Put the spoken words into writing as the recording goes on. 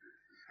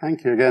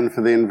Thank you again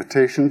for the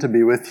invitation to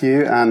be with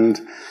you,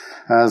 and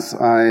as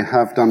I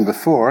have done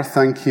before,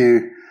 thank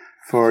you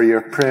for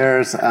your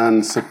prayers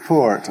and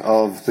support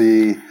of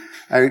the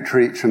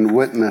outreach and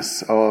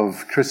witness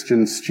of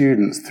Christian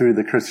students through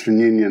the Christian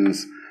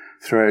unions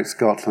throughout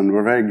Scotland.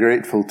 We're very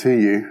grateful to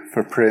you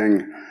for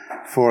praying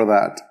for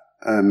that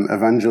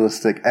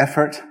evangelistic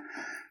effort.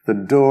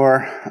 The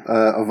door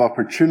of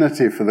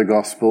opportunity for the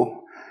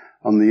gospel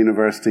on the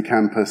university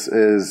campus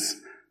is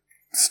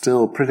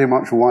still pretty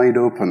much wide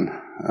open.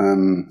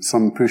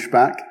 Some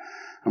pushback,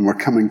 and we're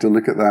coming to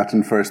look at that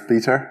in 1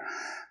 Peter.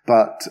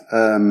 But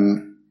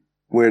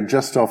we're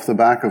just off the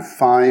back of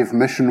 5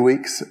 mission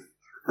weeks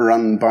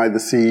run by the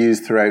CUs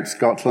throughout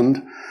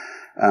Scotland,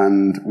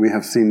 and we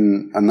have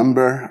seen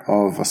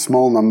a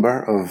small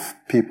number of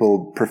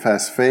people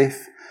profess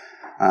faith,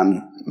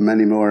 and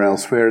many more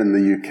elsewhere in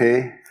the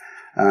UK,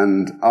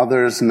 and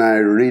others now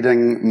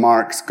reading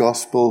Mark's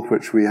Gospel,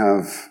 which we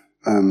have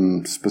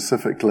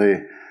specifically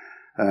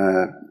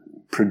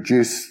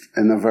produced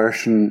in a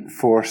version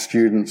for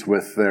students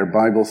with their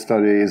Bible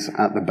studies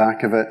at the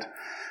back of it,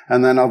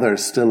 and then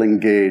others still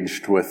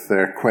engaged with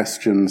their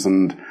questions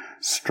and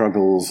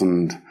struggles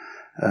and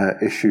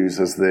issues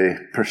as they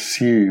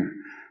pursue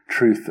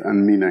truth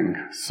and meaning.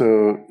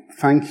 So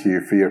thank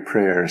you for your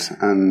prayers,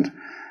 and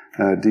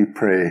do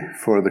pray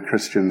for the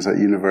Christians at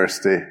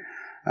university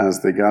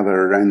as they gather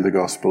around the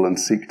gospel and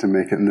seek to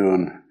make it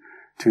known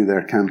to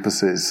their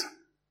campuses.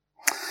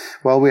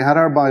 Well, we had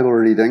our Bible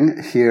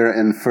reading here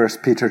in 1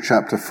 Peter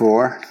chapter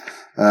 4,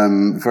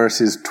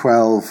 verses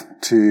 12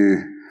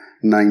 to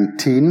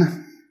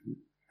 19.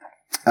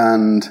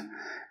 And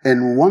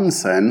in one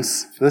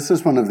sense, this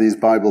is one of these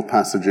Bible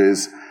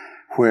passages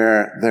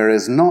where there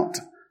is not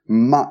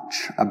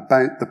much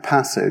about the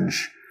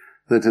passage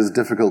that is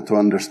difficult to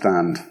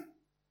understand.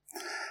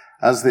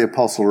 As the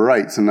apostle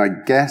writes, and I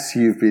guess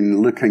you've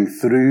been looking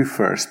through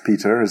 1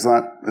 Peter, is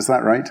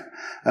that right?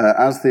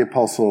 As the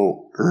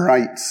apostle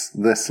writes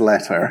this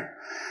letter,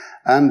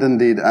 and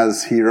indeed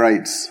as he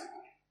writes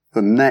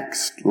the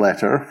next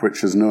letter,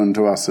 which is known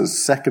to us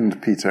as 2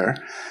 Peter,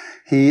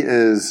 he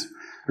is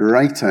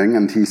writing,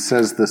 and he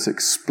says this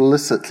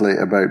explicitly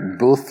about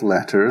both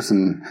letters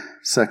in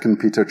 2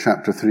 Peter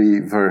chapter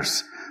 3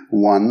 verse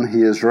 1,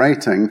 he is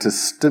writing to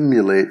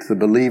stimulate the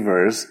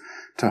believers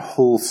to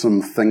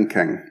wholesome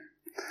thinking.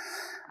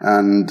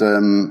 And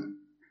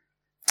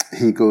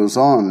he goes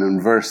on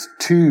in verse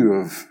 2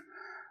 of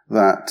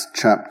that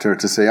chapter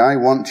to say, I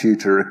want you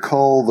to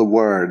recall the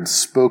words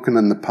spoken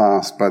in the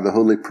past by the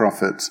holy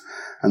prophets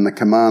and the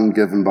command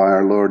given by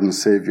our Lord and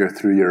Savior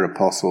through your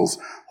apostles.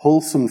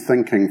 Wholesome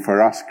thinking for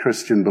us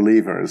Christian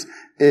believers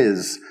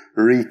is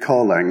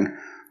recalling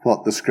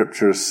what the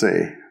scriptures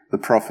say, the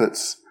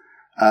prophets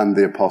and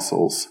the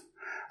apostles.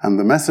 And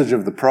the message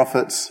of the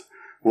prophets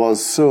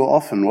was so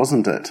often,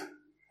 wasn't it?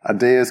 A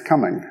day is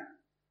coming.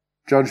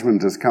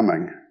 Judgment is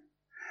coming.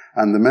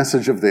 And the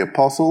message of the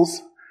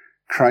apostles,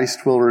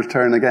 Christ will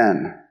return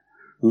again.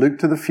 Look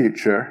to the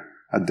future,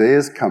 a day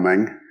is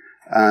coming,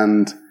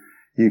 and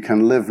you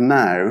can live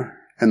now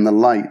in the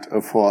light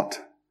of what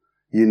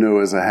you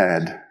know is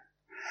ahead.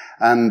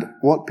 And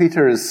what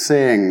Peter is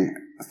saying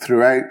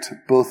throughout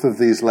both of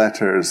these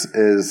letters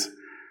is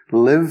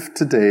live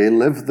today,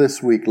 live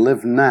this week,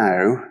 live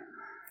now,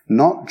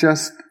 not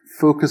just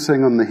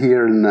focusing on the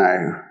here and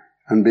now,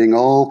 and being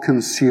all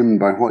consumed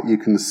by what you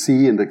can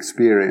see and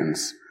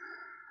experience,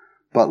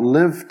 but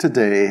live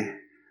today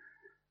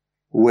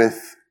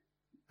with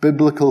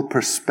biblical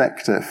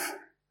perspective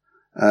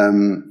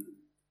in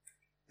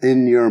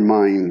your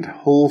mind,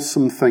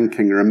 wholesome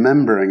thinking,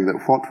 remembering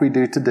that what we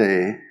do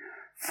today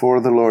for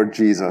the Lord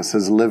Jesus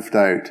is lived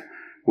out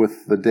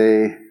with the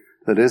day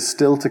that is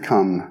still to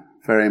come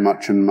very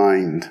much in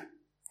mind.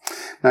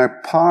 Now,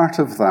 part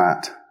of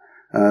that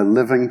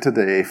living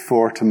today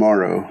for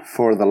tomorrow,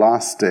 for the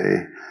last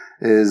day,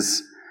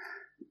 is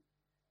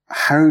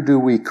how do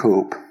we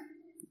cope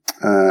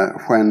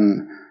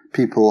when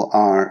people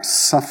are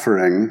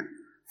suffering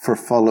for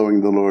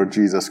following the Lord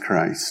Jesus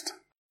Christ?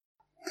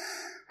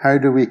 How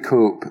do we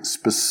cope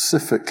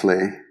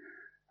specifically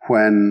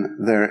when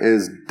there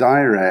is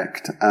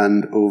direct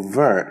and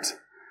overt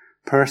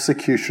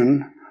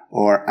persecution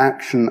or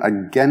action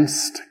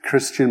against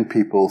Christian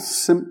people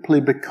simply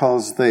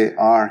because they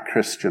are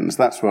Christians?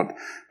 That's what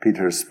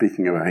Peter is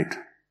speaking about.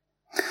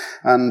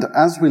 And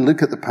as we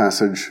look at the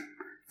passage,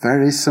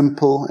 very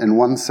simple in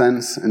one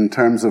sense in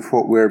terms of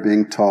what we're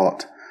being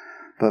taught,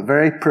 but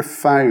very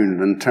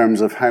profound in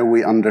terms of how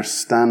we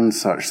understand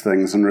such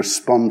things and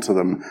respond to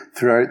them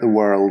throughout the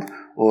world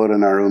or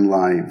in our own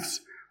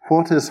lives.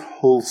 What is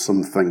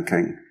wholesome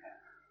thinking?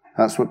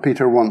 That's what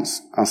Peter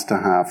wants us to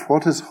have.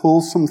 What is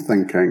wholesome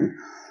thinking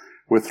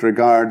with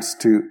regards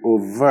to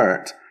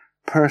overt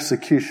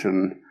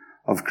persecution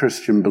of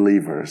Christian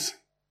believers?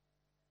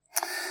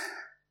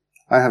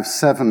 I have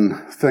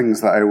 7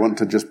 things that I want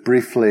to just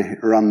briefly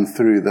run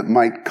through that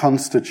might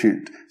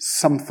constitute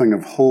something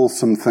of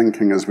wholesome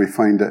thinking as we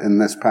find it in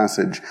this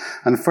passage.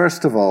 And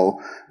first of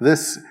all,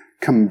 this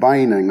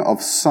combining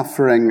of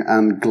suffering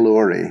and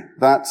glory.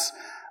 That's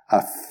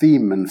a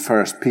theme in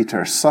 1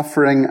 Peter.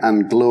 Suffering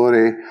and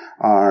glory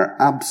are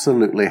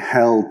absolutely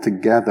held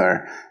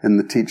together in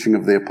the teaching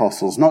of the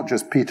apostles. Not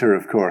just Peter,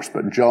 of course,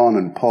 but John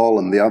and Paul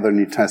and the other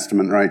New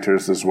Testament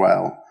writers as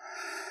well.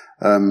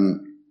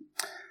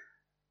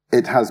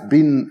 It has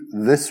been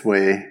this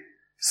way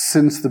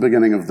since the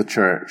beginning of the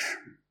church.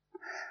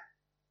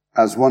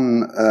 As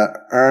one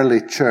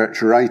early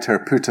church writer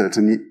put it,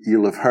 and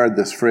you'll have heard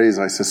this phrase,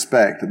 I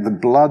suspect, the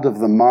blood of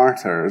the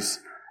martyrs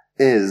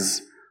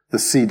is the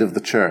seed of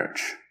the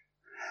church.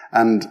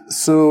 And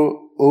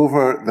so,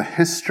 over the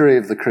history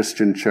of the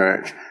Christian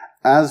church,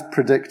 as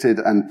predicted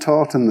and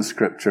taught in the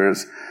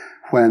scriptures,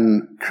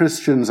 when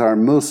Christians are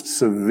most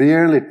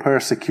severely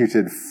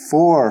persecuted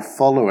for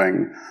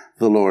following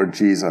the Lord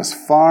Jesus,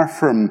 far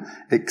from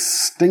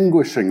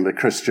extinguishing the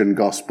Christian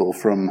gospel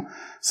from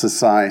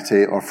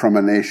society or from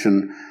a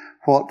nation,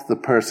 what the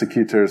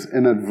persecutors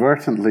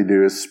inadvertently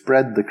do is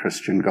spread the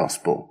Christian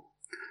gospel.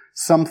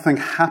 Something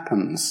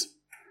happens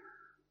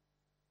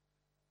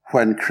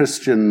when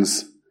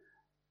Christians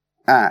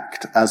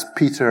act as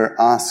Peter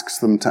asks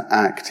them to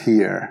act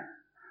here.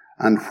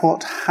 And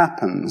what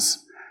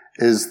happens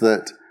is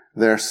that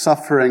their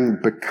suffering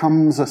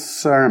becomes a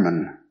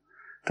sermon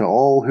to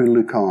all who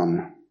look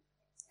on.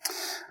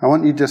 I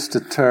want you just to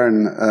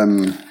turn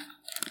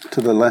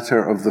to the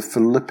letter of the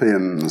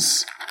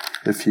Philippians,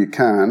 if you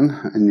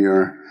can, in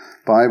your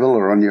Bible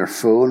or on your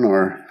phone,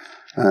 or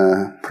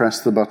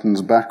press the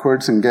buttons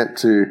backwards and get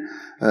to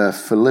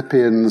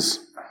Philippians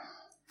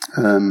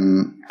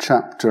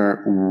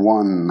chapter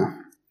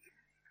 1.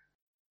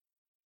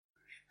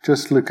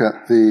 Just look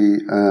at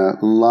the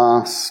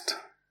last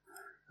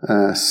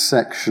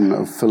section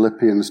of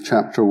Philippians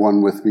chapter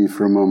 1 with me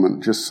for a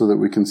moment, just so that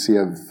we can see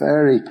a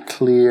very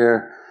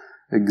clear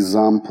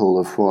example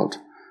of what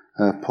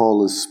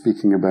Paul is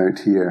speaking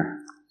about here.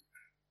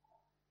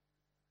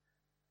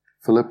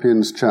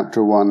 Philippians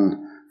chapter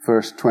 1,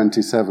 verse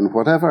 27.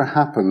 Whatever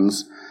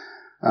happens,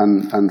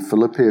 and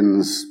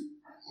Philippians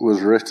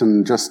was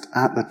written just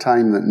at the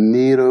time that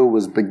Nero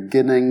was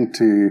beginning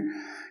to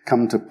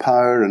come to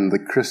power and the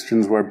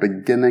Christians were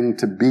beginning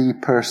to be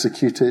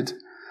persecuted.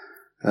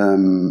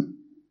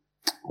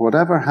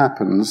 Whatever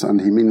happens,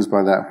 and he means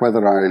by that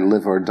whether I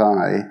live or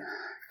die,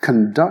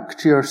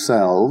 conduct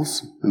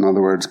yourselves, in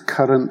other words,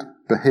 current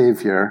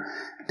behavior,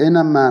 in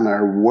a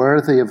manner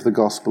worthy of the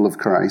gospel of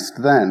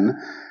Christ. Then,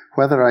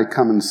 whether I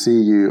come and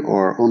see you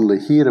or only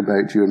hear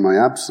about you in my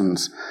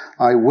absence,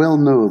 I will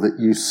know that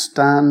you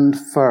stand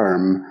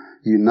firm,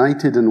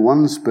 united in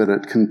one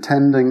spirit,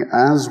 contending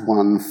as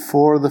one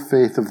for the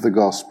faith of the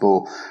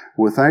gospel,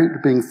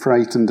 without being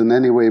frightened in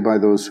any way by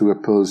those who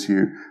oppose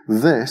you.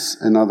 This,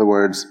 in other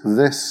words,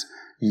 this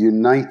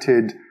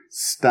united,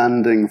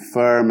 standing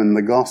firm in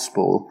the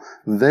gospel,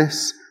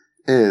 this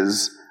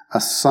is a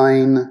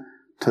sign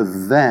to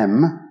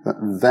them,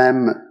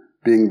 them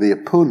being the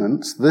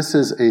opponents, this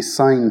is a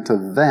sign to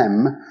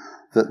them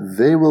that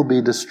they will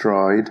be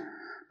destroyed,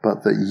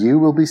 but that you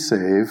will be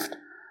saved,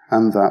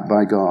 and that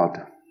by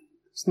God.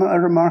 Isn't that a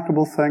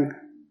remarkable thing?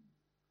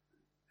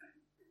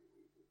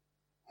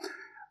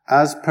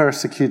 As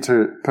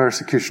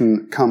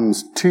persecution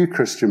comes to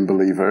Christian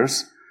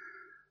believers,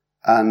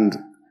 and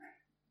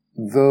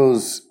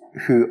those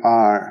who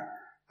are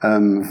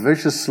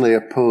viciously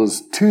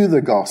opposed to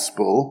the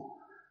gospel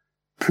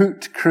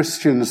put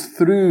Christians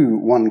through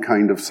one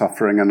kind of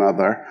suffering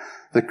another,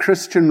 the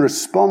Christian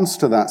response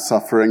to that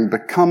suffering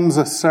becomes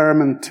a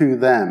sermon to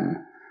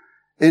them,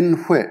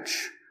 in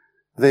which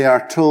they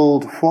are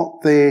told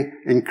what they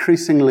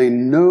increasingly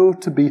know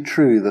to be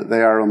true, that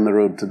they are on the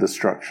road to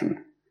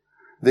destruction.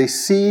 They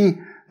see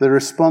the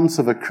response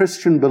of a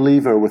Christian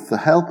believer with the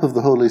help of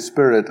the Holy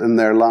Spirit in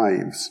their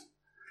lives,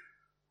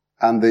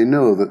 and they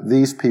know that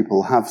these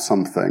people have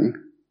something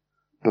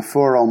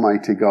before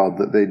Almighty God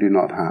that they do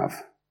not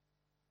have.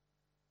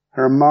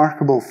 A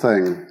remarkable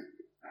thing.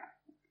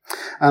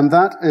 And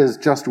that is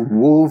just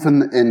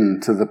woven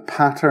into the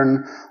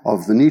pattern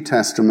of the New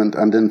Testament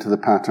and into the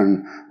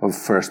pattern of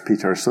 1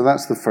 Peter. So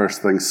that's the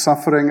first thing.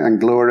 Suffering and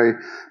glory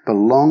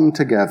belong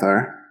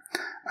together,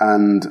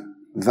 and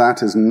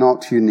that is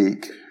not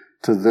unique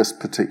to this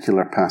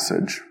particular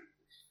passage.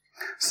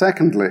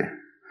 Secondly,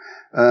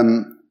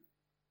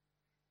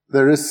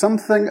 there is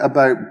something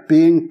about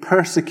being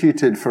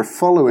persecuted for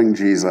following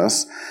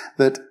Jesus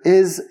that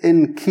is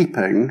in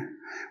keeping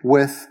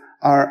with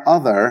our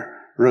other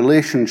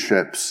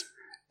relationships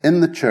in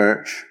the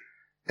church,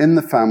 in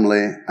the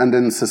family, and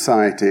in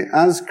society.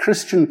 As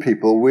Christian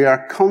people, we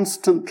are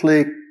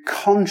constantly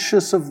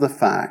conscious of the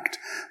fact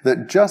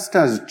that just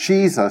as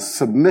Jesus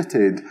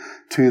submitted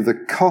to the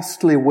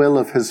costly will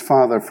of his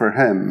Father for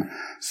him,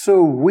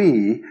 so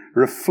we,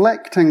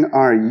 reflecting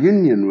our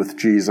union with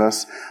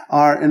Jesus,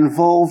 are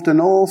involved in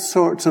all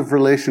sorts of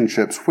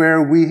relationships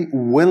where we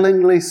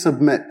willingly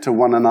submit to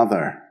one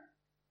another.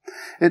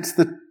 It's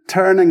the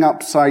turning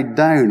upside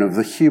down of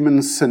the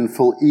human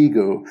sinful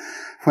ego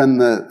when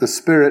the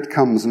Spirit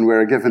comes and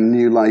we're given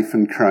new life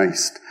in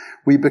Christ.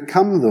 We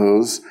become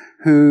those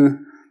who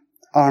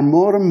are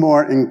more and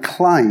more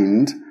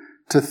inclined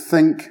to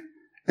think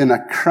in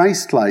a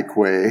Christ-like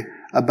way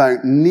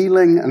about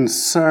kneeling and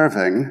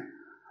serving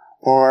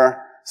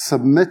or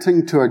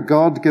submitting to a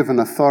God-given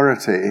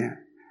authority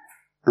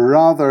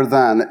rather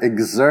than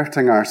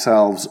exerting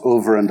ourselves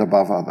over and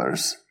above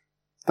others.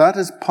 That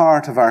is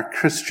part of our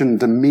Christian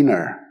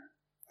demeanour.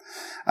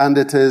 And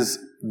it is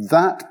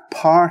that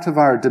part of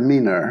our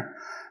demeanour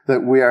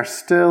that we are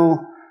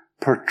still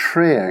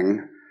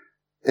portraying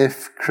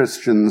if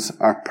Christians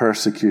are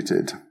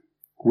persecuted.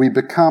 We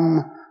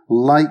become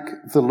like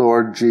the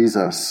Lord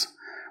Jesus.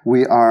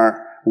 We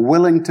are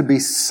willing to be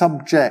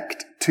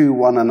subject to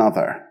one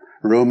another.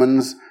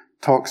 Romans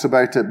talks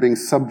about it being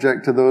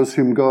subject to those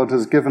whom God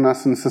has given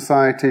us in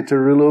society to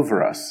rule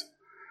over us.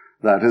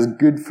 That is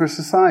good for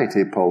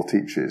society, Paul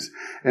teaches.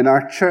 In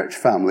our church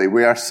family,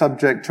 we are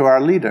subject to our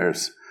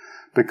leaders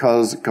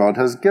because God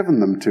has given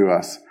them to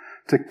us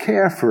to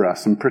care for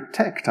us and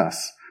protect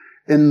us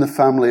in the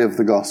family of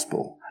the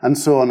gospel, and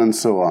so on and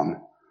so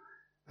on.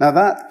 Now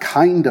that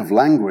kind of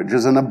language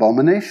is an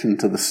abomination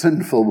to the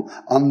sinful,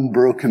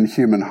 unbroken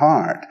human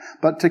heart,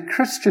 but to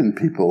Christian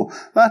people,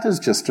 that is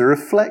just a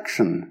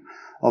reflection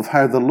of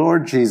how the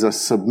Lord Jesus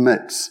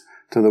submits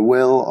to the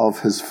will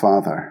of his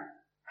Father.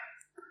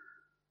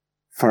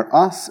 For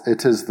us,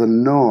 it is the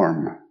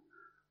norm.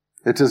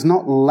 It is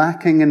not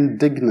lacking in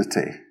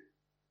dignity,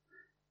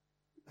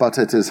 but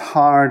it is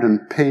hard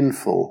and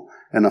painful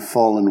in a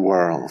fallen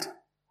world.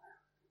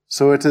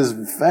 So it is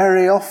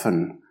very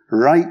often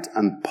right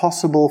and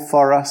possible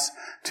for us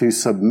to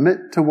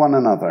submit to one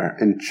another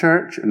in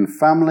church, in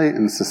family,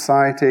 in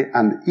society,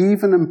 and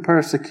even in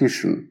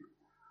persecution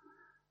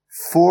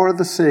for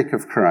the sake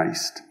of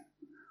Christ.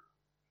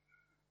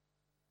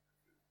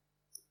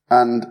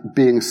 And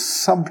being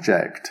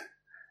subject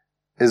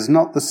is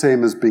not the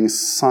same as being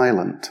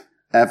silent,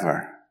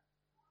 ever.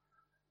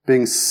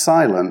 Being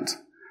silent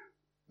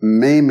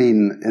may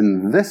mean,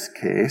 in this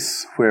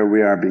case, where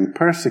we are being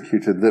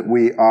persecuted, that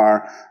we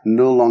are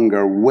no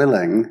longer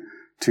willing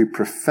to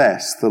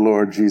profess the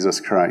Lord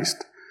Jesus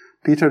Christ.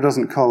 Peter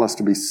doesn't call us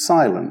to be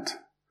silent,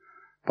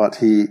 but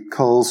he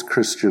calls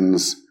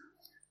Christians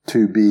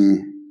to be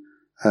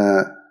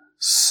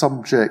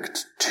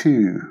subject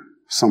to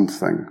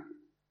something.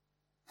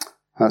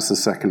 That's the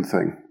second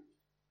thing.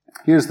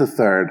 Here's the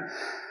third,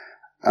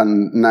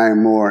 and now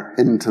more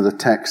into the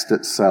text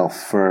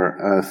itself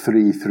for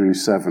 3 through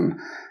 7.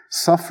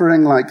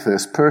 Suffering like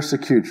this,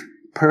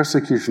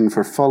 persecution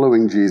for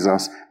following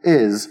Jesus,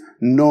 is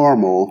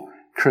normal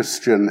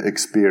Christian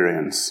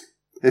experience.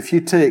 If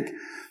you take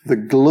the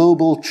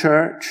global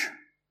church,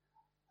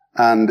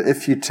 and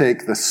if you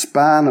take the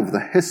span of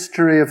the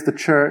history of the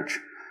church,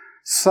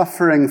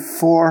 suffering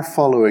for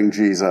following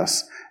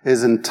Jesus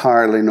is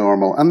entirely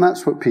normal. And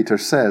that's what Peter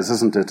says,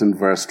 isn't it, in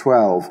verse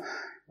 12?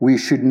 We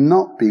should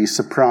not be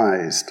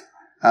surprised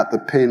at the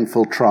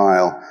painful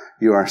trial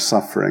you are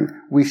suffering.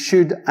 We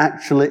should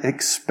actually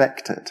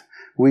expect it.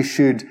 We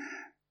should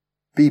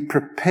be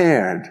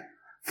prepared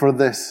for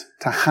this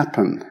to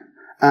happen.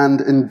 And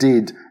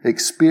indeed,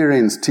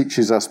 experience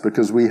teaches us,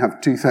 because we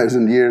have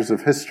 2,000 years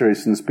of history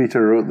since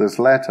Peter wrote this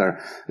letter,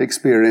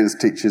 experience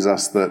teaches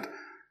us that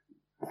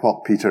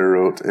what Peter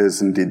wrote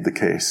is indeed the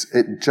case.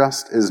 It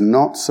just is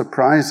not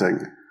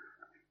surprising.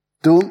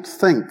 Don't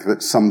think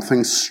that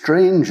something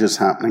strange is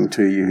happening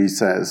to you, he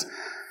says.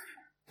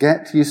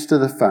 Get used to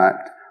the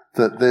fact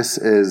that this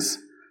is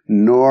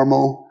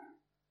normal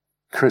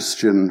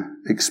Christian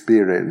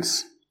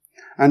experience.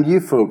 And you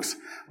folks,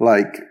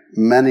 like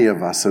many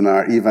of us in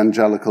our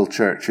evangelical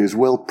churches,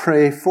 will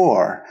pray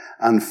for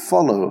and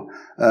follow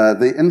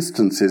the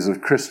instances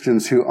of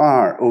Christians who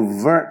are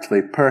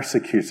overtly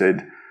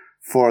persecuted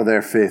for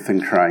their faith in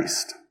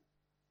Christ.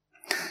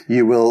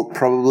 You will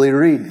probably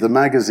read the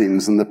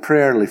magazines and the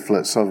prayer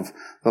leaflets of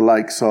the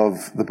likes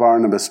of the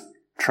Barnabas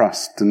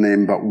Trust, to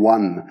name but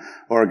one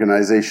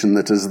organization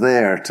that is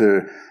there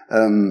to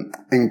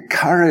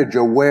encourage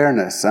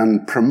awareness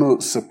and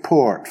promote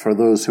support for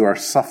those who are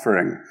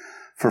suffering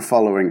for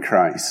following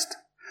Christ.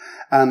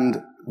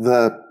 And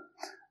the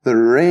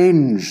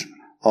range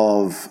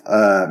of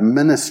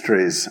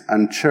ministries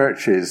and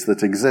churches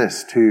that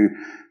exist who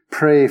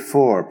pray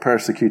for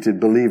persecuted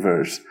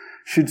believers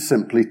should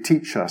simply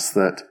teach us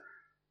that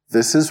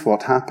this is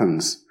what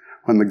happens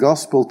when the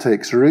gospel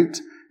takes root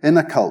in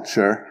a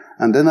culture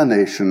and in a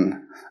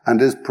nation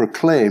and is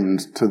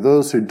proclaimed to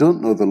those who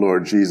don't know the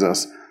Lord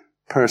Jesus.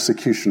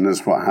 Persecution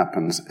is what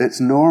happens. It's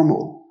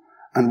normal,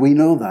 and we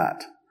know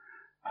that.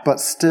 But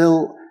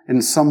still,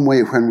 in some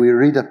way, when we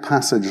read a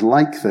passage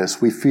like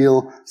this, we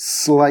feel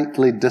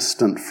slightly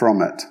distant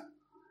from it.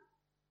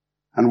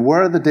 And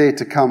were the day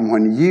to come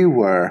when you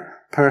were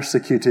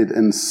persecuted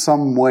in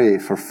some way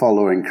for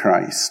following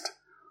Christ,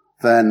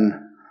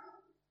 then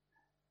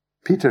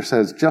Peter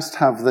says, just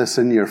have this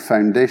in your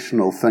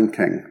foundational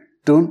thinking.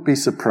 Don't be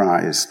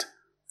surprised.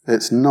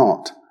 It's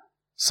not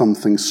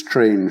something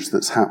strange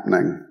that's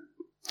happening.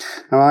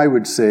 Now, I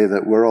would say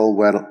that we're all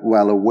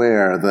well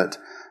aware that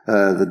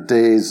the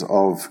days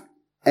of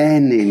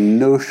any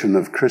notion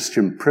of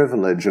Christian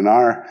privilege in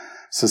our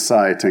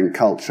society and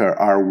culture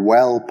are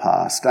well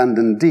past, and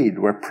indeed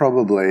we're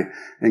probably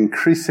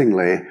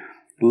increasingly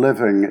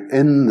living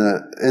in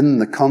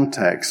the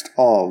context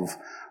of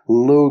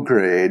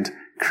low-grade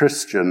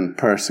Christian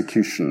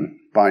persecution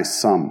by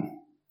some.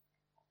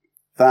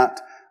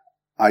 That,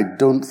 I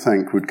don't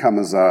think, would come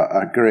as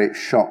a great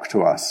shock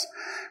to us.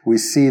 We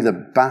see the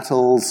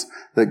battles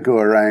that go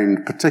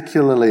around,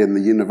 particularly in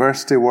the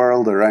university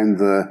world, around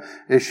the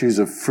issues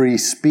of free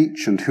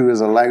speech and who is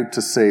allowed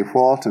to say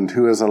what and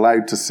who is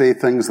allowed to say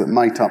things that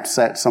might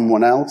upset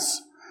someone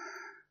else,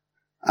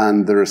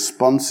 and the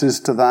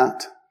responses to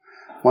that.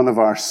 One of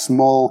our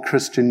small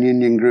Christian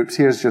union groups,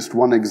 here's just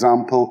one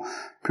example,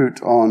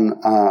 put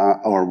on,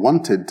 or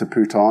wanted to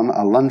put on,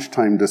 a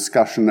lunchtime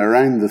discussion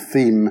around the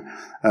theme,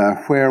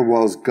 where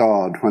was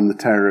God when the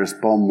terrorist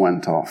bomb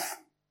went off?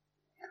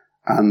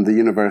 And the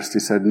university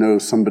said, no,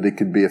 somebody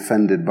could be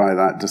offended by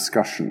that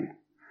discussion.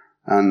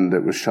 And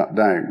it was shut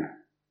down.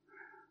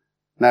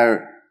 Now,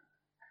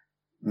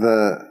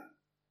 the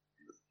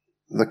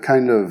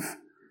kind of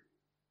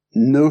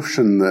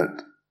notion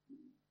that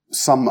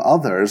some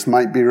others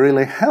might be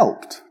really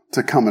helped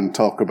to come and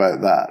talk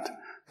about that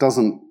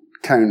doesn't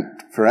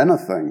count for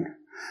anything.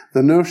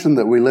 The notion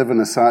that we live in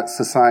a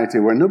society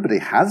where nobody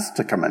has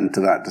to come into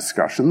that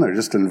discussion, they're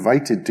just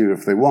invited to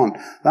if they want,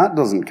 that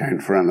doesn't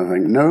count for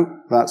anything. No,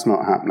 that's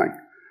not happening.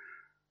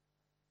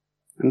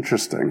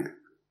 Interesting.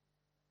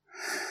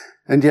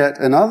 And yet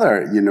in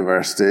other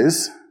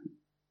universities,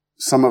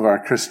 some of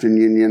our Christian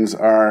unions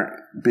are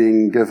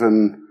being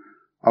given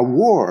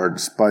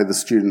awards by the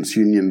students'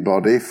 union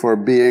body for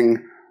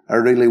being a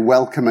really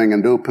welcoming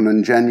and open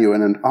and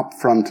genuine and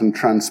upfront and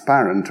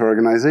transparent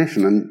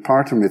organisation. And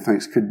part of me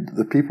thinks, could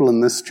the people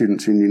in this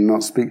students' union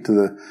not speak to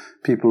the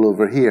people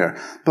over here?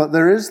 But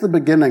there is the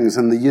beginnings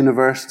in the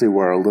university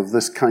world of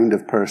this kind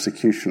of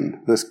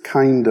persecution, this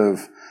kind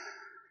of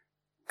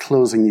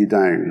closing you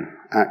down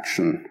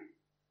action.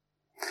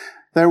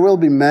 There will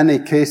be many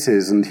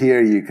cases, and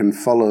here you can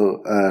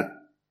follow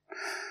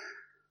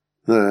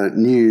the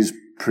news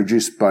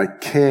produced by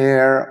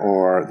CARE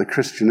or the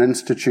Christian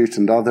Institute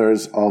and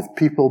others, of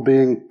people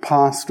being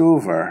passed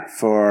over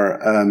for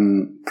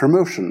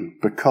promotion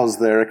because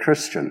they're a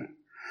Christian,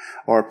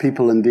 or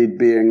people indeed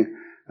being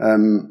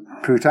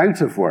put out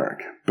of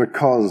work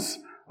because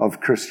of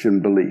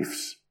Christian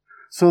beliefs.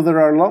 So there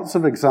are lots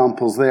of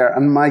examples there,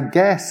 and my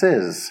guess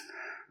is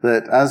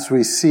that as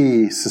we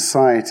see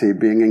society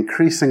being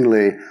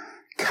increasingly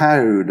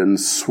cowed and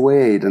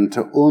swayed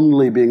into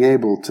only being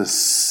able to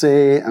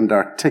say and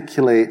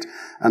articulate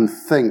and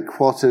think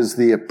what is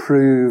the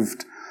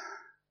approved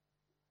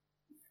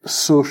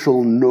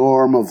social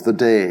norm of the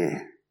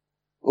day,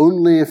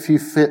 only if you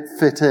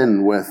fit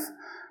in with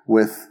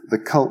the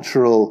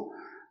cultural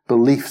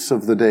beliefs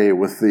of the day,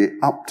 with the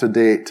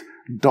up-to-date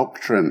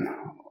doctrine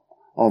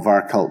of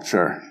our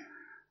culture,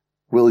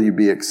 will you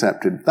be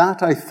accepted.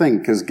 That, I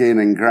think, is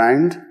gaining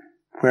ground.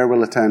 Where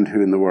will it end?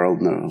 Who in the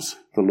world knows?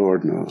 The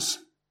Lord knows.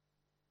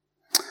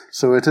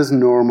 So it is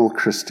normal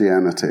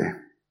Christianity.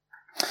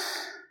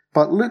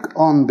 But look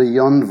on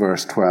beyond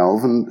verse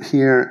 12, and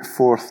here,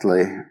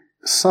 fourthly,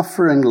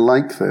 suffering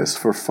like this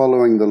for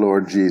following the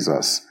Lord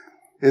Jesus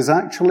is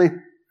actually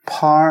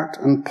part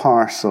and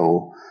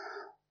parcel,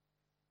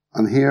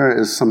 and here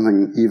is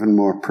something even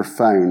more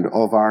profound,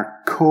 of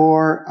our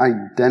core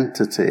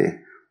identity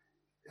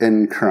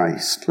in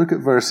Christ. Look at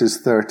verses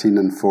 13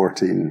 and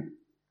 14.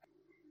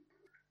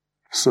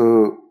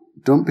 So,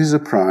 don't be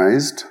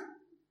surprised,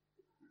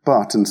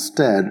 but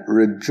instead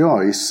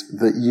rejoice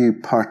that you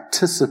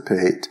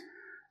participate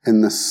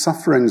in the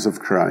sufferings of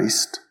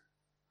Christ,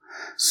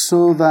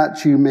 so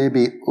that you may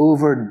be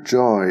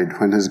overjoyed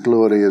when his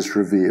glory is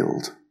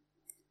revealed.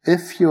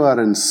 If you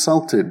are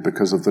insulted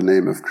because of the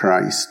name of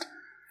Christ,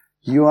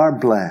 you are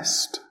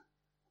blessed,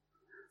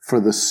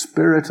 for the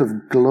Spirit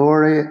of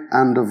glory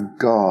and of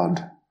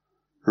God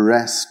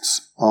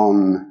rests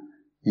on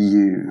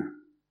you.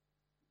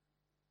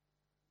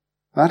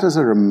 That is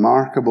a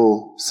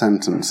remarkable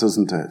sentence,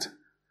 isn't it?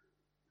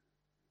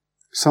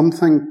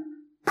 Something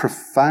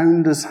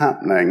profound is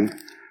happening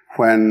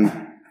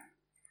when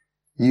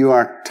you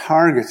are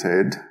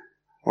targeted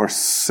or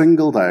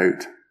singled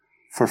out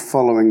for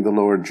following the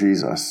Lord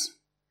Jesus.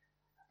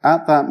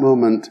 At that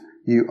moment,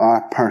 you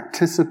are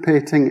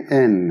participating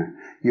in,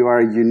 you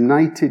are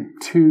united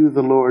to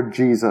the Lord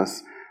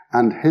Jesus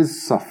and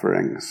his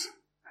sufferings.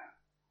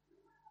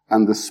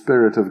 And the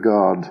Spirit of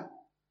God,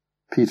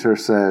 Peter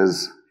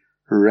says,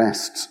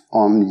 rests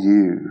on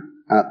you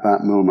at that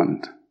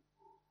moment.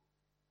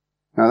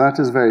 Now that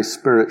is very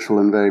spiritual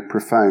and very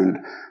profound,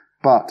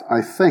 but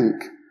I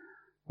think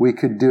we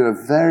could do a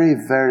very,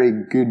 very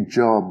good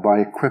job by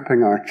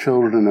equipping our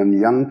children and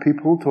young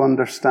people to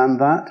understand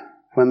that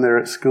when they're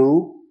at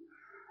school.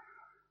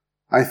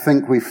 I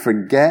think we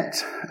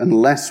forget,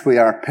 unless we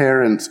are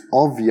parents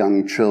of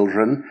young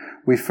children,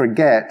 we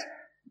forget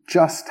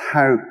just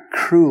how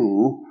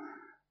cruel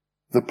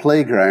the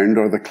playground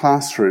or the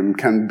classroom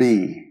can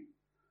be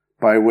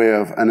by way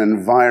of an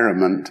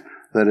environment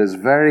that is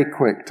very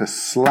quick to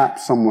slap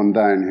someone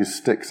down who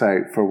sticks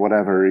out for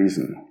whatever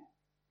reason.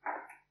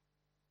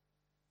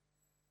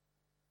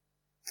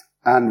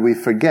 and we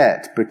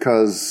forget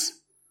because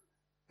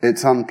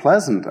it's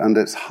unpleasant and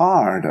it's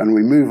hard and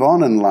we move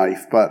on in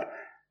life. But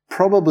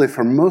probably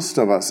for most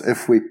of us,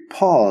 if we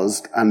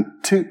paused and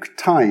took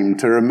time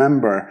to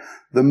remember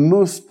the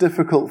most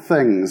difficult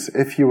things,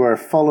 if you were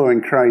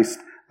following Christ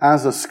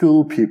as a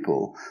school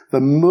pupil,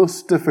 the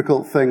most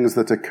difficult things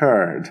that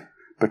occurred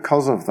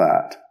because of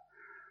that,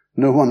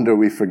 no wonder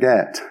we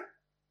forget.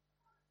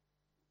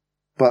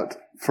 But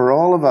for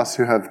all of us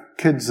who have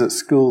kids at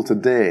school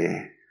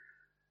today,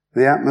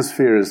 the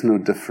atmosphere is no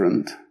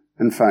different.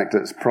 In fact,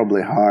 it's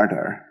probably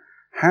harder.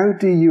 How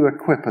do you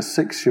equip a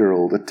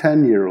 6-year-old, a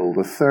 10-year-old,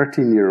 a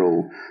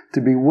 13-year-old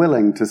to be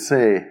willing to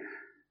say,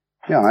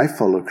 yeah, I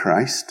follow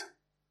Christ.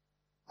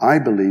 I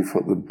believe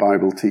what the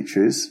Bible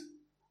teaches.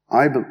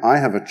 I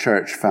have a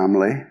church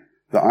family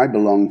that I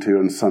belong to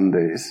on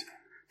Sundays.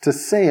 To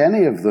say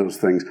any of those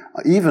things,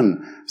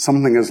 even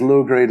something as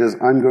low grade as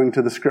I'm going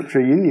to the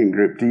Scripture Union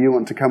group, do you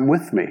want to come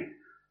with me?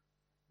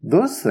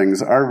 Those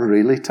things are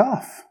really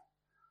tough.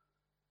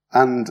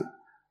 And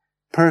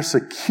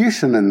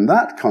persecution in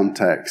that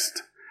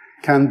context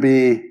can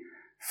be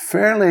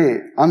fairly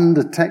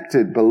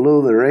undetected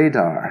below the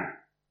radar.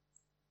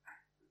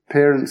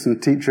 Parents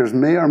and teachers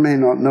may or may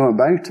not know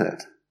about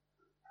it.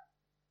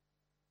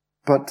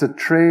 But to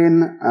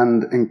train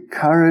and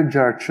encourage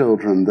our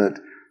children that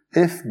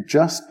if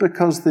just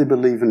because they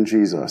believe in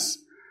Jesus,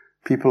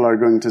 people are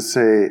going to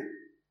say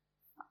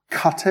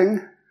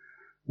cutting,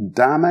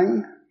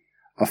 damning,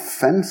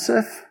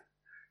 offensive,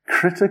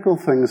 critical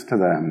things to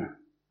them,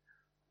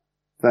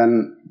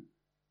 then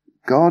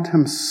God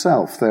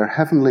himself, their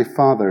heavenly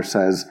Father,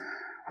 says,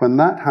 when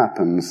that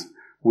happens,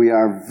 we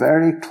are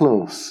very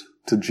close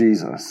to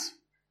Jesus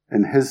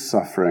in his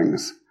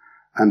sufferings,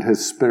 and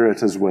his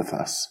Spirit is with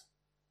us.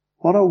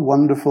 What a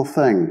wonderful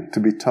thing to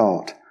be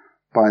taught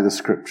by the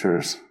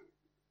Scriptures.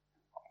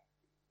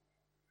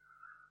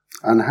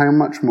 And how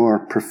much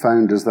more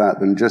profound is that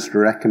than just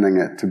reckoning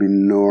it to be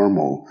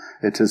normal?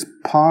 It is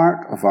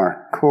part of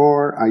our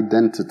core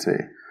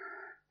identity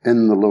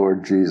in the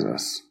Lord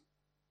Jesus.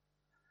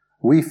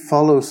 We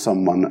follow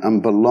someone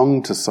and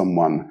belong to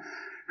someone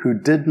who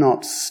did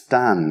not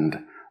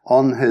stand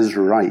on his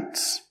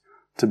rights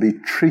to be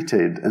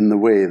treated in the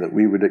way that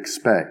we would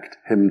expect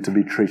him to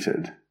be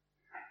treated.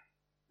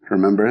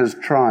 Remember his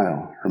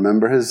trial.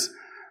 Remember his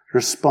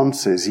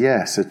responses.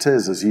 Yes, it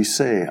is, as you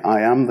say,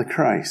 I am the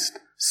Christ.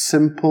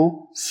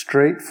 Simple,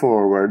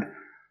 straightforward,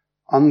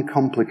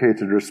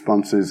 uncomplicated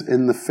responses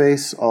in the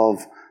face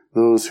of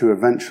those who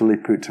eventually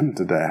put him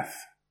to death.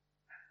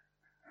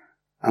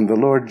 And the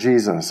Lord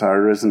Jesus,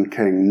 our risen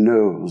King,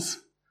 knows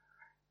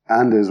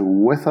and is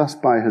with us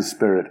by his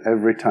Spirit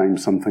every time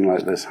something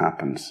like this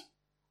happens.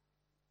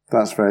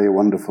 That's very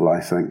wonderful,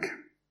 I think.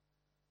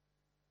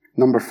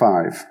 Number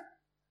 5.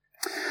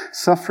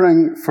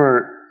 Suffering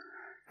for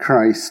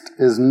Christ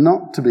is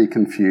not to be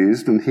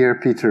confused, and here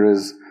Peter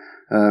is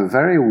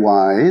very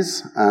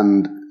wise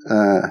and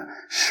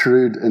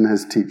shrewd in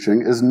his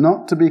teaching, is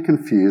not to be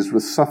confused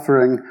with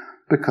suffering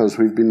because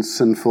we've been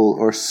sinful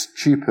or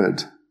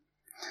stupid.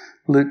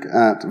 Look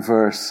at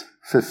verse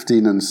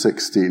 15 and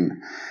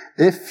 16.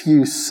 If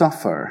you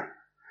suffer,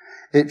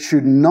 it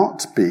should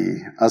not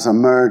be as a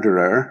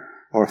murderer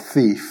or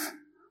thief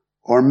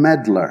or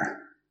meddler.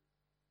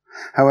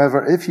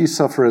 However, if you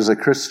suffer as a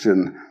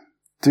Christian,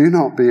 do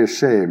not be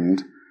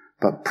ashamed,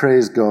 but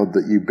praise God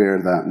that you bear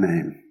that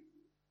name.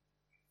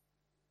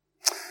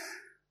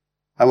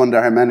 I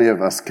wonder how many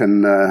of us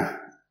can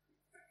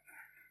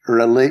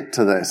relate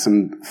to this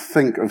and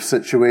think of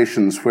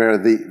situations where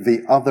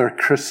the other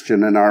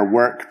Christian in our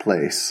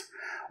workplace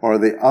or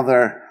the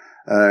other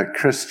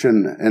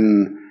Christian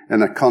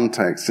in a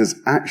context is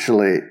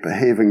actually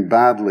behaving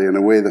badly in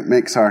a way that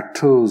makes our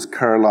toes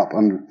curl up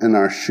in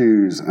our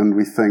shoes, and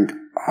we think,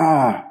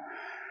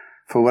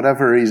 for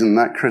whatever reason,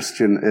 that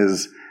Christian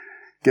is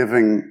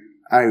giving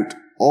out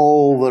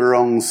all the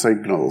wrong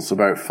signals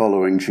about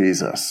following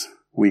Jesus.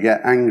 We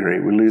get angry,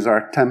 we lose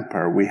our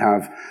temper, we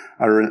have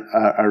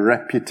a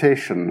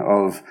reputation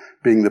of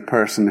being the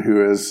person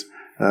who is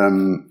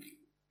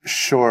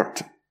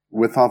short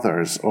with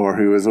others, or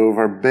who is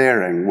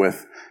overbearing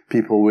with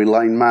people we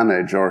line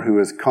manage, or who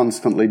is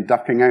constantly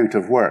ducking out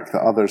of work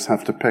that others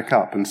have to pick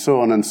up, and so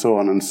on and so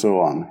on and so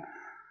on.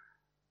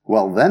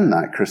 Well, then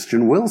that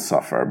Christian will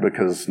suffer,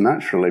 because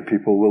naturally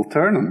people will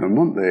turn on them,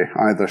 won't they?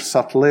 Either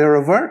subtly or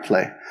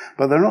overtly.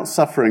 But they're not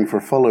suffering for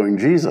following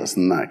Jesus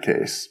in that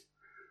case.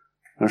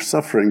 They're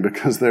suffering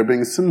because they're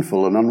being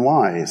sinful and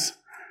unwise.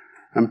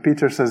 And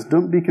Peter says,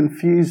 don't be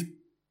confused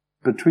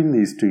between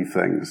these two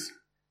things.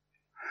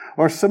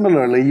 Or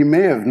similarly, you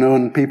may have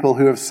known people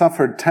who have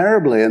suffered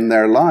terribly in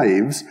their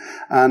lives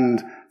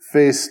and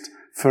faced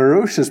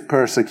ferocious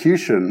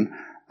persecution,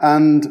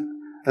 and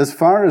as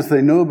far as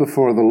they know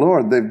before the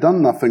Lord, they've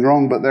done nothing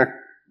wrong, but they're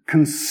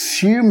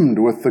consumed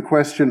with the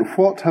question,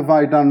 what have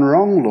I done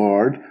wrong,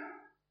 Lord,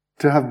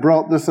 to have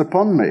brought this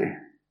upon me?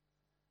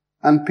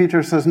 And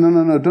Peter says,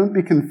 no, don't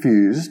be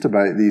confused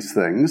about these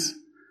things.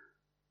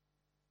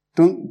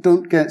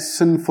 Don't get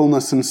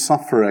sinfulness and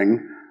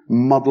suffering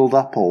muddled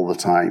up all the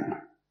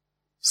time.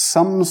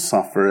 Some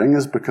suffering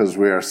is because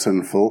we are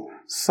sinful.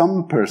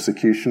 Some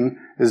persecution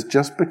is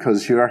just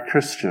because you are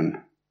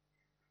Christian.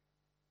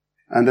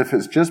 And if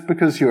it's just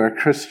because you are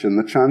Christian,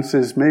 the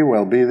chances may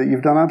well be that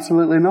you've done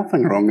absolutely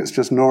nothing wrong. It's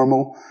just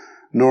normal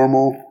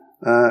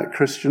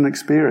Christian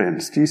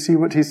experience. Do you see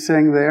what he's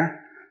saying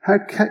there?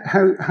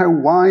 How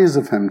wise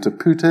of him to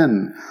put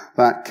in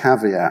that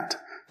caveat.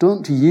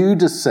 Don't you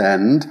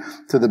descend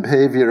to the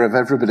behavior of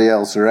everybody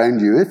else around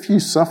you. If you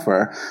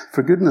suffer,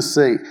 for goodness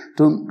sake,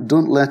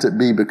 don't let it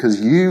be because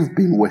you've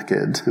been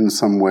wicked in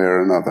some way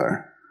or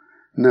another.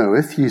 No,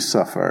 if you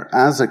suffer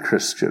as a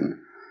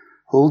Christian,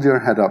 hold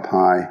your head up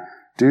high,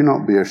 do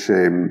not be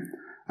ashamed,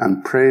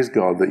 and praise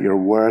God that you're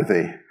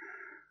worthy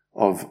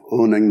of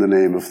owning the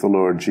name of the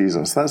Lord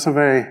Jesus. That's a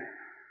very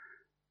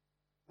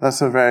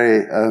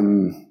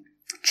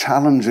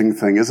challenging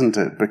thing, isn't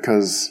it?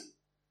 Because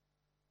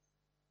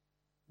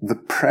the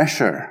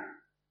pressure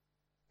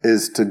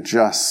is to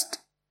just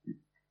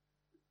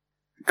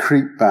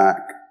creep back,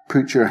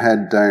 put your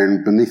head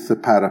down beneath the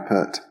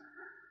parapet,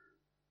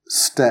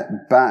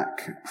 step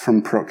back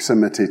from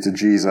proximity to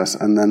Jesus,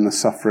 and then the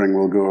suffering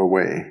will go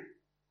away.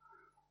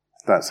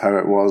 That's how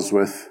it was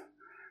with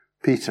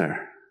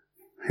Peter,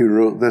 who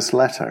wrote this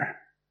letter,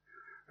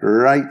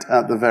 right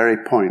at the very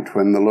point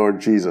when the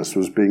Lord Jesus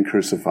was being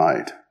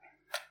crucified.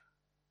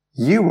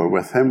 You were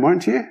with him,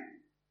 weren't you?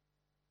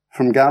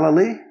 From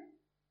Galilee?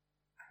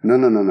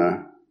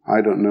 No.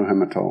 I don't know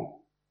him at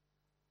all.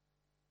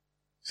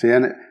 See,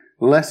 and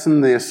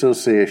lessen the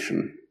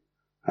association,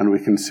 and we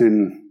can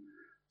soon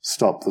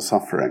stop the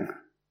suffering.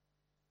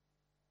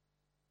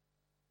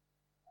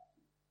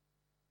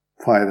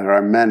 Why, there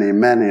are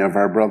many of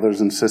our brothers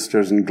and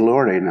sisters in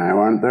glory now,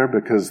 aren't there?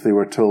 Because they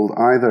were told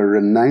either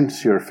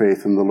renounce your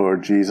faith in the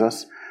Lord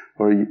Jesus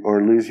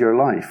or lose your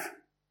life.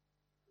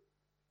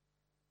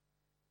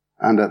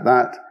 And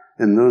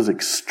in those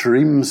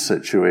extreme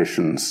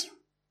situations,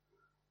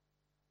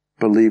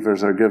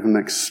 believers are given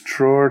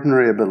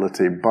extraordinary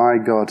ability by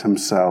God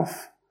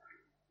himself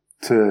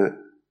to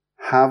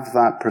have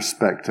that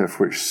perspective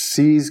which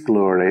sees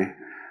glory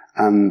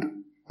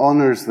and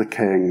honours the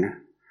King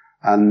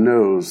and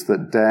knows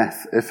that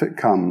death, if it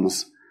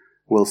comes,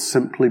 will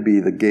simply be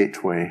the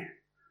gateway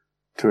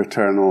to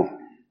eternal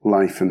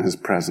life in his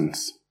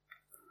presence.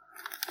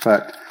 In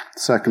fact,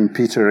 2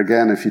 Peter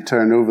again, if you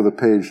turn over the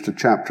page to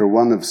chapter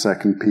 1 of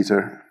 2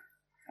 Peter,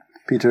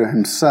 Peter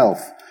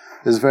himself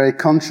is very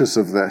conscious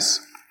of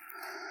this.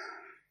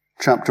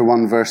 Chapter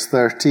 1, verse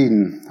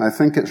 13. I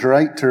think it's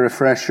right to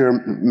refresh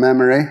your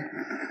memory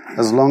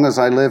as long as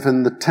I live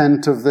in the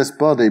tent of this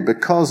body,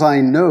 because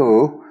I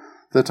know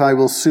that I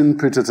will soon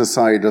put it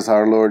aside as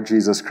our Lord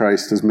Jesus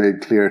Christ has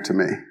made clear to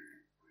me.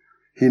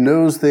 He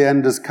knows the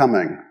end is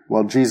coming.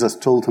 Well, Jesus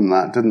told him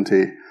that, didn't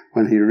he,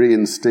 when he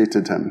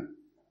reinstated him?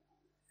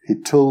 He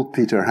told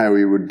Peter how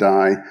he would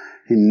die.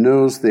 He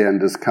knows the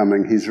end is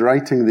coming. He's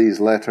writing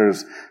these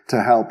letters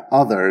to help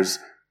others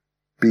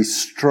be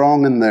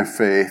strong in their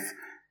faith,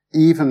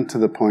 even to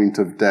the point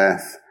of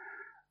death.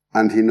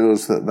 And he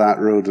knows that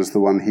road is the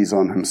one he's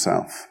on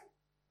himself.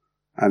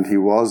 And he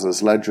was,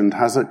 as legend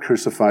has it,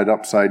 crucified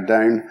upside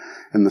down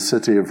in the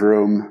city of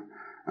Rome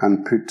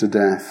and put to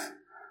death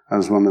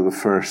as one of the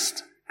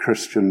first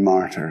Christian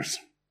martyrs.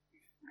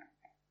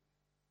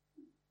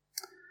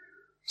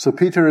 So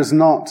Peter is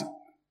not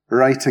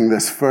writing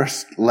this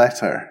first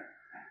letter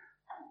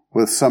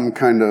with some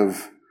kind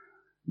of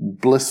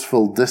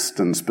blissful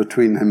distance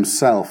between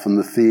himself and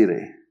the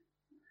theory.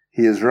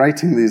 He is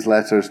writing these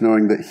letters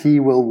knowing that he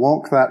will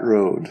walk that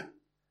road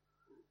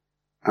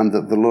and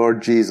that the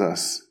Lord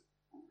Jesus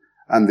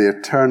and the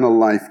eternal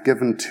life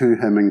given to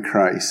him in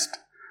Christ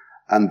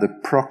and the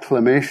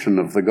proclamation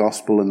of the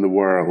gospel in the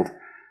world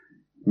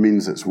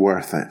means it's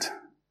worth it.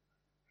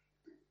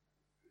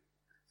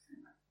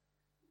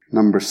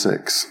 Number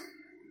 6.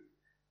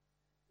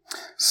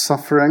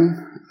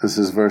 Suffering, this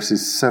is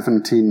verses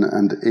 17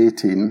 and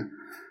 18,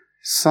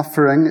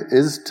 suffering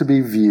is to be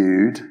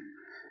viewed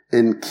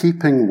in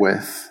keeping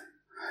with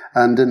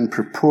and in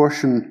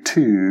proportion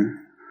to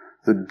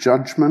the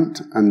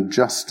judgment and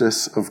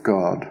justice of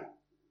God.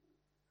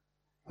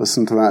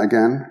 Listen to that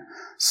again.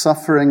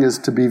 Suffering is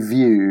to be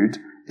viewed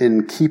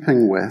in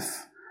keeping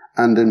with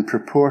and in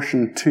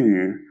proportion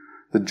to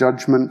the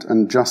judgment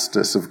and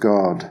justice of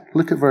God.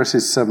 Look at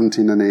verses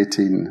 17 and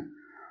 18.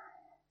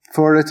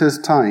 For it is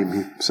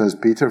time, says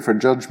Peter, for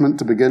judgment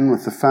to begin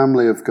with the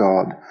family of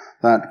God.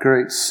 That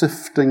great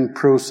sifting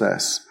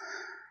process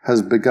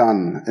has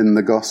begun in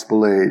the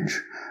gospel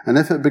age. And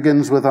if it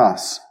begins with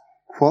us,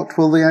 what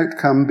will the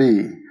outcome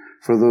be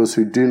for those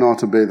who do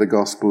not obey the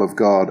gospel of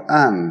God?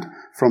 And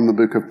from the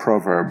book of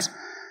Proverbs,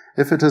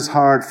 if it is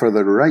hard for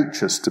the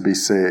righteous to be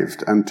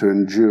saved and to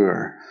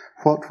endure,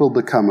 what will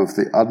become of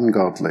the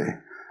ungodly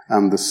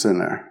and the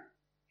sinner?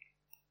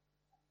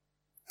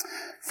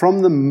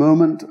 From the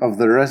moment of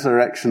the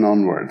resurrection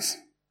onwards,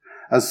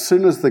 as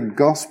soon as the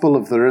gospel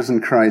of the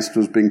risen Christ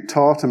was being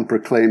taught and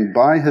proclaimed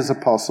by his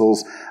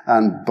apostles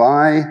and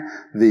by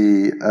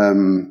the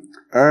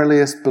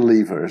earliest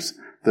believers,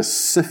 the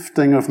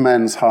sifting of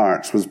men's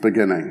hearts was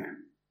beginning.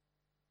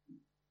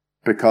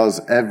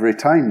 because every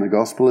time the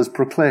gospel is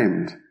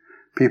proclaimed,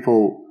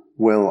 people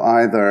will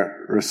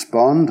either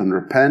respond and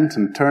repent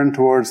and turn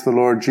towards the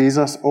Lord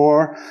Jesus,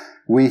 or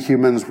we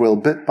humans will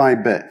bit by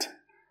bit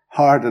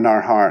harden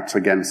our hearts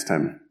against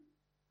him.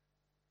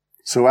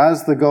 So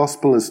as the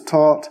gospel is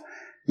taught,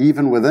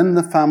 even within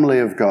the family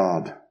of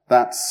God,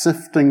 that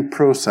sifting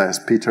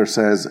process, Peter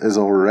says, is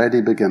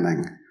already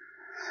beginning.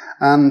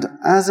 And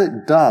as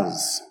it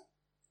does,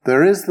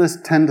 there is this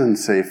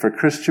tendency for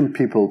Christian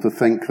people to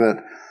think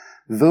that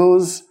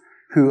those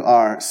who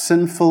are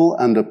sinful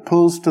and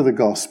opposed to the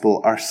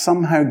gospel are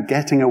somehow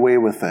getting away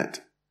with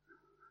it.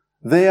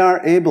 They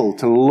are able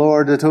to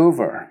lord it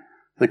over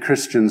the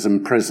Christians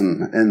in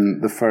prison in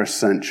the first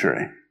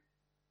century.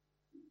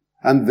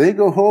 And they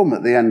go home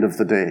at the end of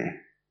the day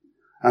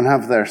and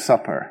have their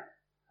supper,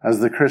 as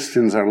the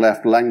Christians are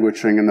left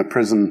languishing in the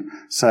prison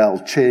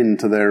cell, chained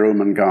to their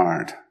Roman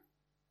guard.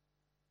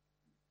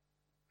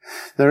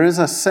 There is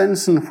a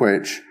sense in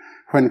which,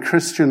 when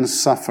Christians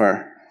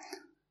suffer,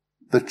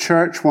 the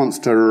church wants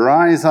to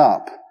rise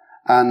up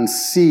and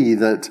see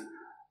that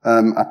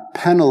a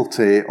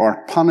penalty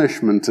or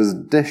punishment is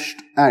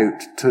dished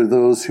out to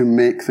those who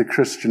make the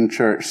Christian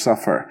church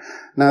suffer.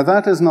 Now,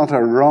 that is not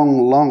a wrong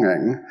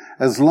longing,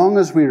 as long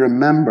as we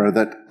remember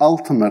that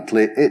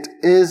ultimately it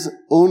is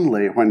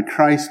only when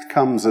Christ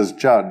comes as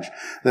judge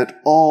that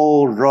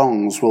all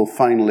wrongs will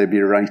finally be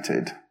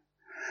righted,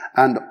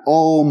 and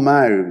all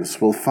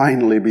mouths will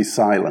finally be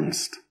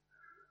silenced.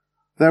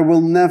 There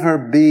will never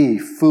be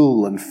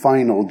full and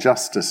final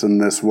justice in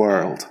this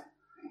world,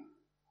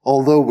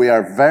 although we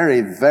are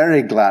very,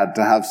 very glad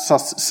to have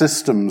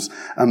systems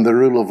and the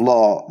rule of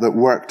law that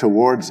work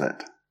towards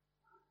it.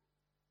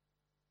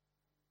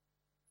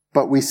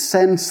 But we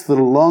sense the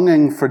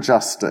longing for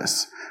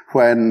justice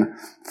when,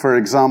 for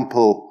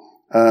example,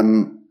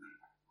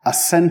 a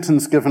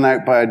sentence given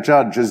out by a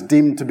judge is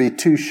deemed to be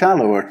too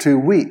shallow or too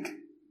weak.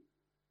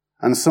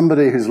 And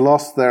somebody who's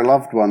lost their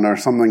loved one or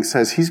something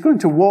says, he's going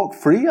to walk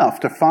free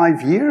after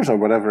 5 years or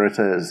whatever it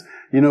is.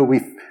 You know,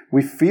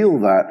 we feel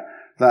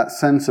that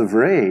sense of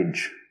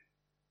rage.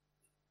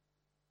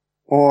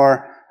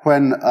 Or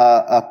when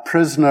a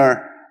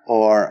prisoner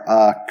or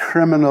a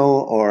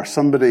criminal or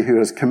somebody who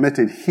has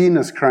committed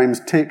heinous crimes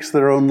takes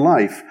their own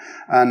life,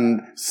 and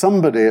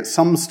somebody at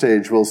some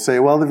stage will say,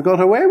 well, they've got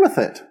away with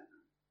it.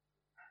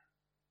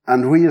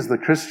 And we as the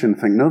Christian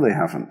think, no, they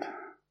haven't.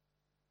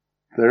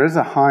 There is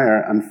a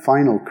higher and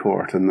final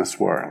court in this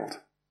world.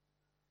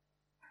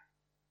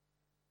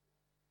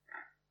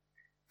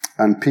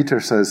 And Peter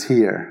says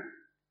here,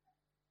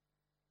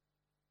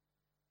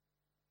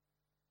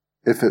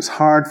 if it's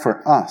hard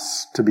for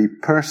us to be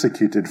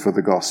persecuted for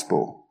the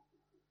gospel,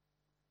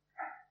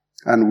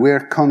 and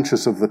we're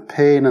conscious of the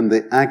pain and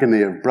the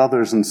agony of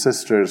brothers and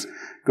sisters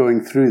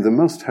going through the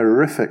most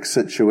horrific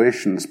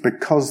situations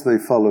because they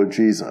follow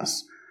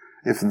Jesus,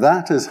 if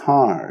that is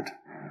hard,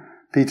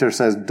 Peter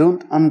says,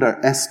 don't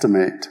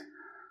underestimate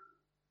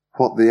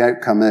what the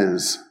outcome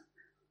is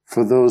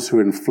for those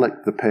who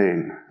inflict the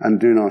pain and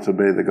do not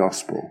obey the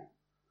gospel.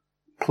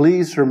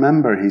 Please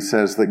remember, he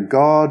says, that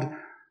God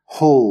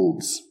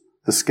holds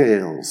the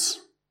scales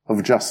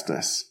of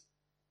justice.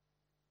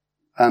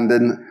 And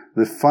in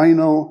the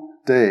final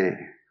day,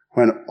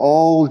 when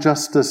all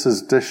justice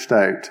is dished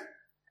out,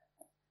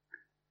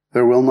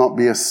 there will not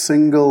be a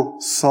single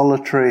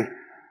solitary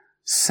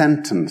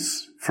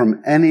sentence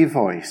from any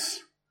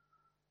voice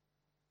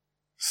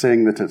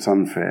saying that it's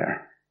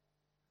unfair.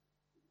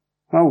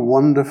 What a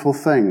wonderful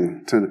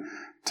thing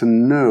to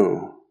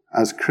know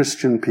as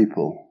Christian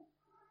people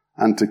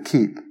and to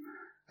keep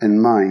in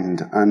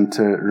mind and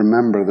to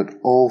remember that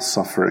all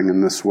suffering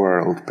in this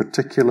world,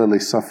 particularly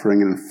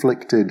suffering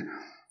inflicted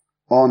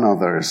on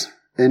others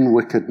in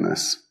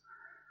wickedness,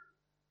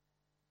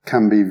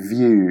 can be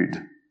viewed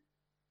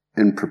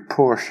in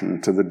proportion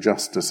to the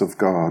justice of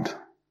God.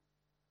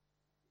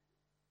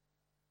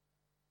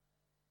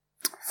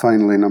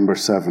 Finally, number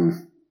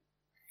 7.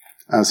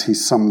 As he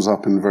sums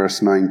up in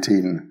verse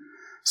 19.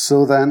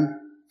 So then,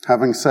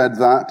 having said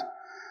that,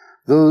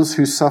 those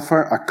who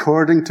suffer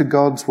according to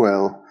God's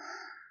will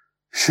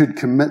should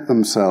commit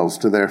themselves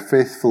to their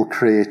faithful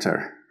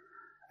Creator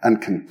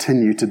and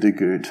continue to do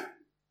good.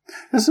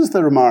 This is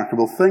the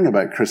remarkable thing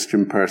about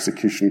Christian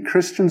persecution.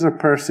 Christians are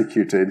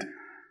persecuted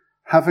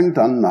having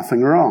done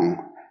nothing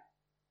wrong.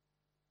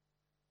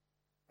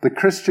 The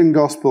Christian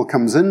gospel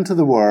comes into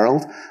the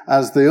world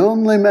as the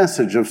only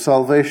message of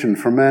salvation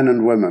for men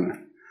and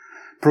women,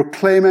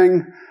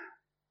 proclaiming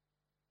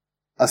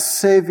a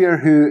Saviour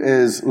who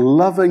is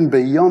loving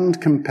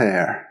beyond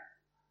compare,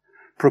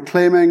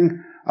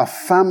 proclaiming a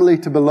family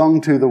to belong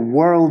to the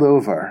world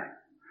over,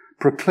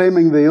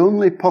 proclaiming the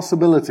only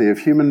possibility of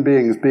human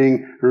beings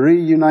being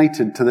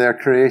reunited to their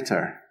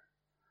Creator,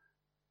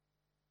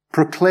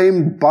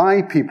 proclaimed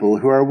by people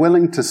who are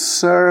willing to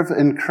serve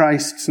in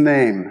Christ's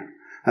name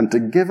and to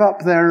give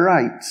up their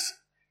rights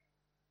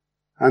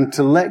and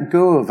to let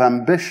go of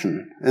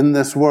ambition in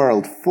this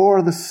world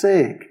for the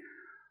sake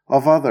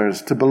of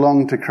others to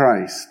belong to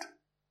Christ.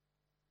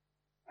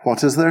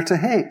 What is there to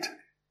hate?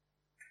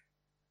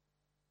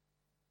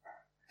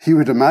 he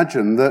would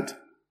imagine that,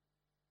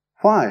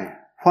 why?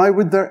 Why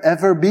would there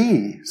ever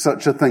be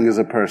such a thing as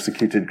a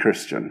persecuted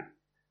Christian?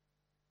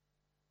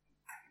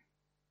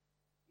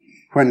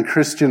 When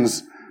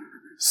Christians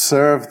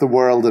serve the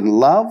world in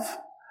love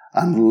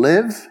and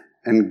live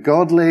in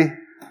godly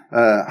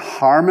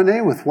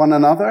harmony with one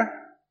another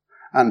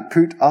and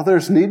put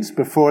others' needs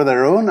before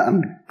their own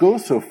and go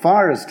so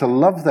far as to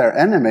love their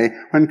enemy,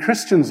 when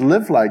Christians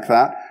live like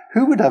that,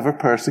 who would ever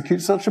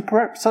persecute such a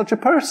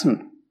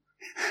person?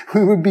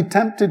 We would be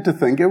tempted to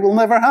think it will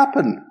never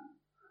happen.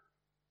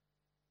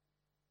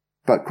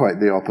 But quite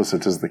the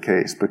opposite is the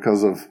case,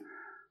 because of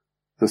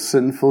the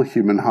sinful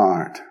human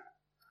heart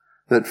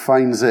that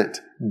finds it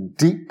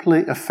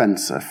deeply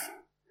offensive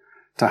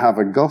to have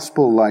a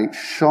gospel light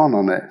shone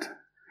on it,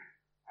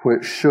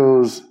 which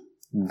shows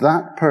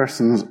that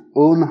person's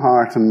own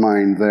heart and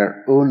mind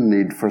their own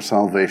need for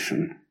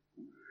salvation.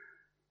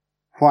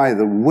 Why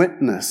the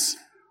witness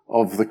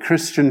of the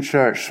Christian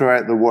church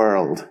throughout the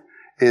world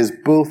is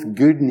both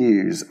good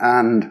news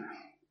and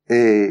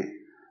a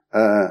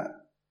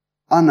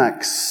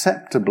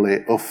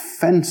unacceptably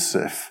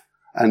offensive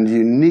and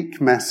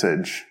unique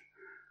message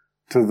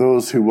to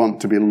those who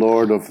want to be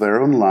Lord of their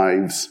own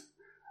lives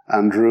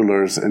and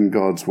rulers in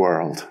God's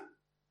world.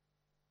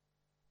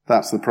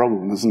 That's the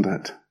problem, isn't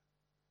it?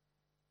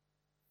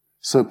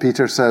 So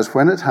Peter says,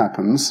 when it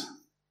happens,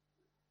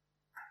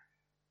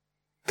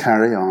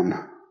 carry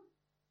on.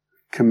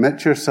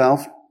 Commit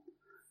yourself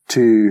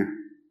to,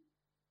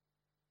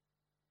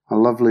 a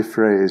lovely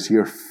phrase,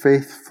 your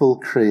faithful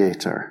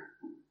Creator,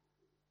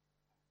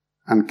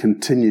 and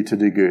continue to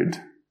do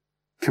good.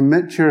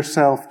 Commit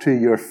yourself to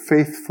your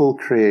faithful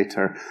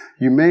Creator.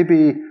 You may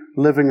be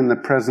living in the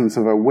presence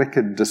of a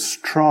wicked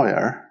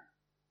destroyer,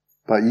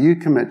 but you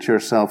commit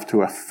yourself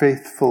to a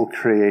faithful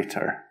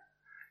Creator.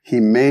 He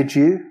made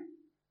you.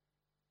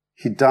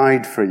 He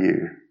died for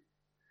you.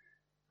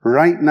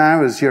 Right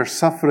now, as you're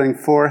suffering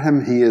for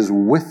Him, He is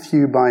with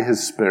you by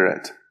His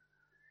Spirit.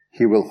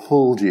 He will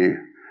hold you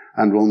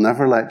and will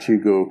never let you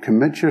go.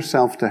 Commit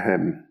yourself to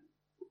Him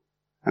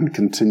and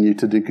continue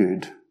to do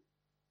good.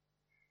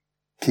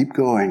 Keep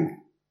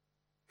going.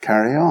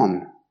 Carry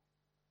on.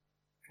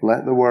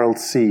 Let the world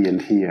see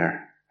and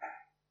hear.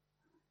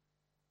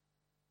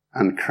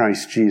 And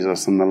Christ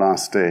Jesus on the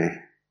last day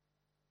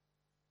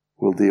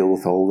will deal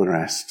with all the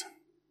rest.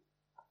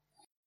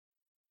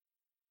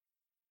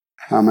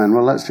 Amen.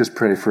 Well, let's just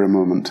pray for a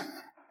moment.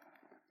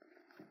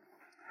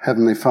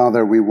 Heavenly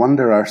Father, we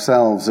wonder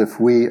ourselves if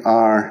we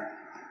are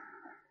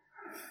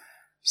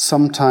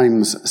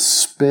sometimes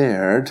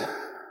spared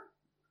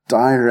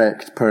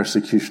direct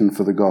persecution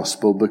for the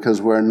gospel because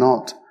we're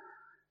not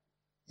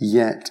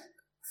yet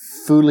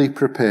fully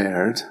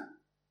prepared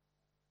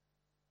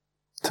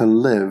to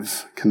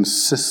live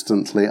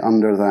consistently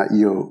under that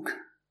yoke.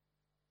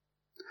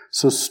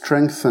 So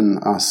strengthen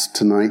us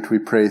tonight, we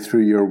pray,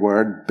 through your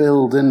word.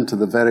 Build into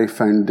the very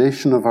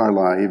foundation of our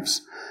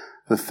lives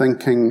the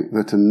thinking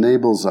that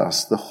enables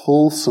us, the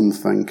wholesome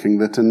thinking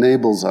that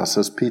enables us,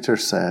 as Peter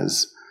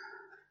says,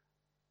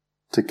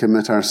 to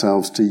commit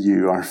ourselves to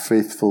you, our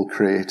faithful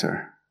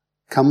Creator.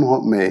 Come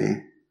what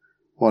may,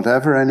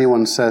 whatever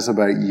anyone says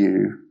about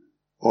you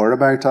or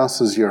about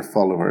us as your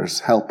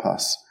followers, help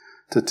us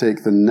to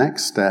take the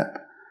next step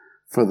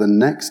for the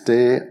next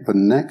day, the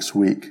next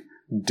week,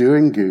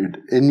 doing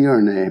good in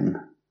your name,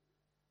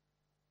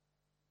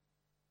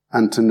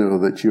 and to know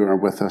that you are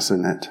with us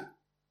in it.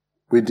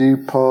 We do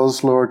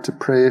pause, Lord, to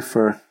pray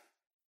for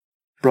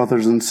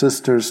brothers and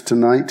sisters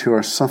tonight who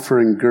are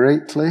suffering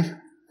greatly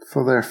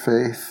for their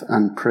faith,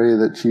 and pray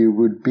that you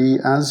would be,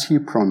 as you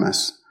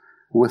promise,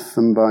 with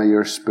them by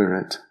your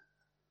Spirit.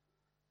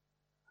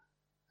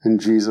 In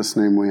Jesus'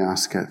 name we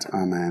ask it.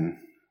 Amen.